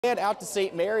And out to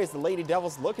St. Mary's, the Lady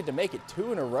Devils looking to make it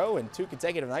 2 in a row and 2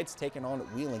 consecutive nights taking on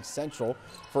Wheeling Central.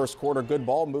 First quarter, good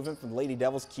ball movement from the Lady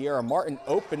Devils. Kiera Martin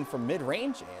open from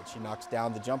mid-range, and she knocks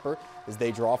down the jumper as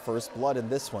they draw first blood in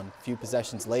this one. A few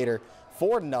possessions later,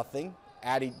 4-0.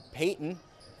 Addie Payton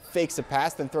fakes a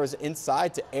pass, then throws it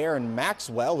inside to Aaron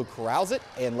Maxwell, who corrals it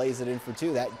and lays it in for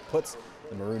 2. That puts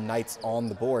the Maroon Knights on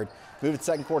the board. Move to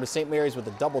second quarter, St. Mary's with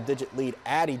a double-digit lead.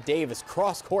 Addie Davis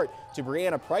cross court to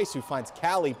Brianna Price, who finds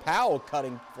Callie Powell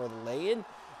cutting for the lay-in.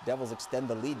 Devils extend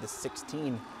the lead to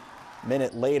 16.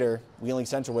 Minute later, Wheeling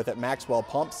Central with it. Maxwell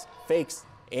pumps, fakes,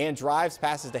 and drives,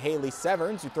 passes to Haley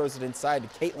Severns, who throws it inside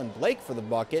to Caitlin Blake for the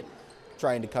bucket,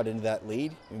 trying to cut into that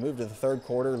lead. We move to the third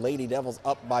quarter. Lady Devils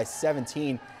up by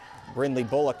 17. Brindley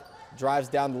Bullock drives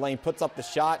down the lane, puts up the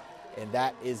shot, and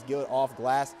that is good off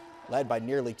glass, led by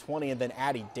nearly 20. And then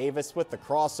Addie Davis with the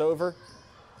crossover.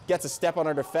 Gets a step on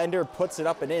her defender, puts it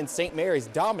up and in. St. Mary's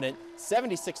dominant,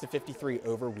 76-53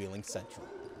 over Wheeling Central.